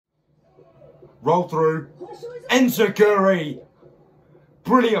Roll through. Enziguri.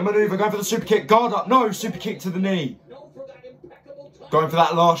 Brilliant manoeuvre. Going for the super kick. Guard up. No, super kick to the knee. Going for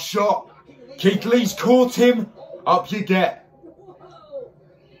that last shot. Keith Lee's caught him. Up you get.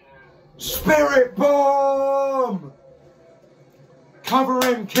 Spirit Bomb. Cover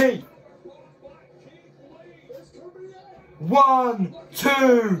him, Keith. 1,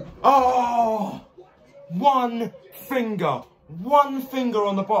 2. Oh. One finger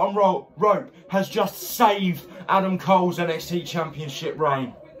on the bottom rope has just saved Adam Cole's NXT Championship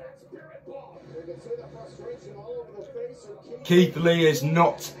reign. Keith Lee is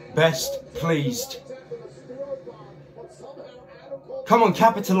not best pleased. Come on,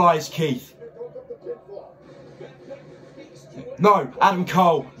 capitalise, Keith. No, Adam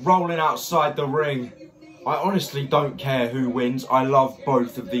Cole rolling outside the ring. I honestly don't care who wins. I love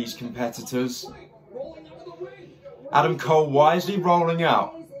both of these competitors. Adam Cole wisely rolling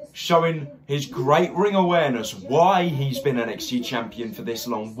out, showing his great ring awareness, why he's been NXT champion for this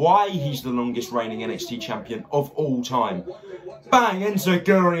long, why he's the longest reigning NXT champion of all time. Bang,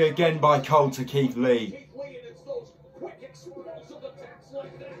 Enziguri again by Cole to Keith Lee.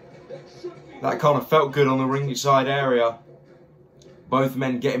 That kind of felt good on the ringside area. Both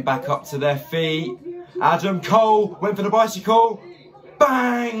men getting back up to their feet. Adam Cole went for the bicycle.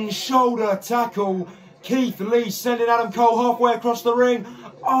 Bang, shoulder tackle. Keith Lee sending Adam Cole halfway across the ring.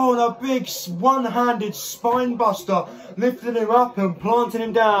 Oh, and a big one-handed spine buster, lifting him up and planting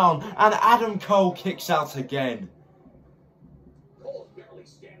him down. And Adam Cole kicks out again.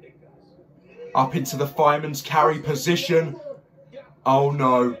 Up into the fireman's carry position. Oh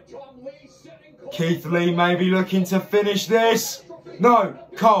no. Keith Lee may be looking to finish this. No,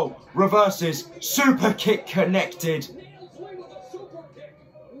 Cole reverses. Super kick connected.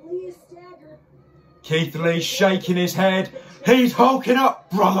 Keith Lee shaking his head. He's hulking up,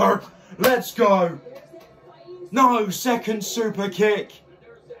 brother. Let's go. No, second super kick.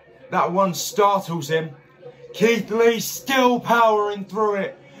 That one startles him. Keith Lee still powering through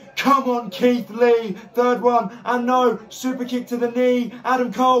it. Come on, Keith Lee. Third one. And no, super kick to the knee.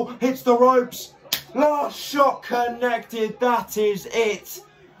 Adam Cole hits the ropes. Last shot connected. That is it.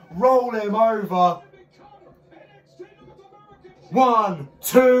 Roll him over. 1,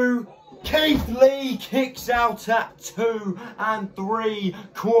 2. Keith Lee kicks out at 2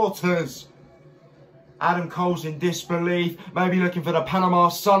 3/4. Adam Cole's in disbelief, maybe looking for the Panama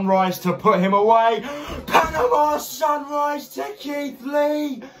Sunrise to put him away. Panama Sunrise to Keith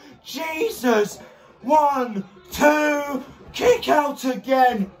Lee. Jesus. 1, 2. Kick out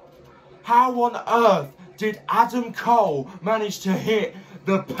again. How on earth did Adam Cole manage to hit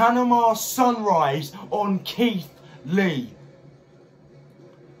the Panama Sunrise on Keith Lee?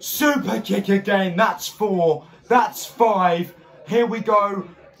 Super kick again. That's 4. That's 5. Here we go.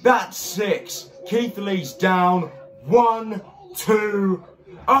 That's 6. Keith Lee's down. 1, 2.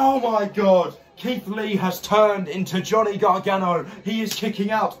 Oh my God. Keith Lee has turned into Johnny Gargano. He is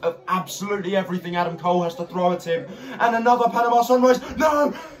kicking out of absolutely everything Adam Cole has to throw at him. And another Panama Sunrise.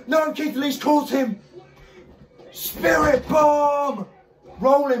 No. No, Keith Lee's caught him. Spirit Bomb.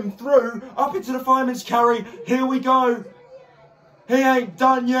 Roll him through. Up into the fireman's carry. Here we go. He ain't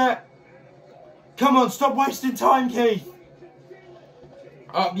done yet. Come on, stop wasting time, Keith.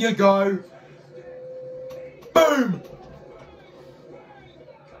 Up you go. Boom.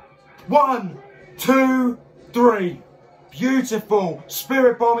 1, 2, 3. Beautiful.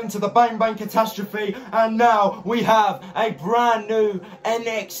 Spirit Bomb into the Bang Bang Catastrophe. And now we have a brand new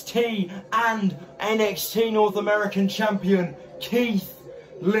NXT and NXT North American champion, Keith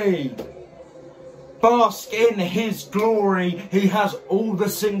Lee. Bask in his glory. He has all the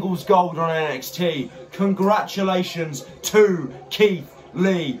singles gold on NXT. Congratulations to Keith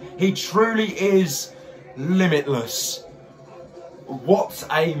Lee. He truly is limitless. What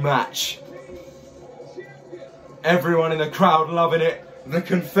a match. Everyone in the crowd loving it. The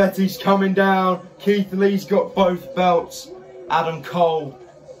confetti's coming down. Keith Lee's got both belts. Adam Cole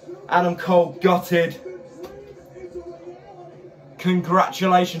gutted.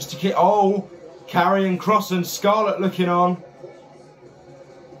 Congratulations to Keith. Oh, Karrion Kross and Scarlett looking on.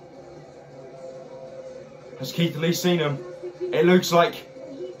 Has Keith Lee seen him? It looks like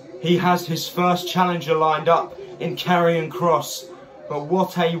he has his first challenger lined up in Karrion Kross. But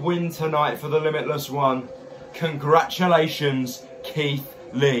what a win tonight for the Limitless One. Congratulations, Keith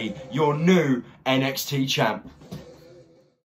Lee, your new NXT champ.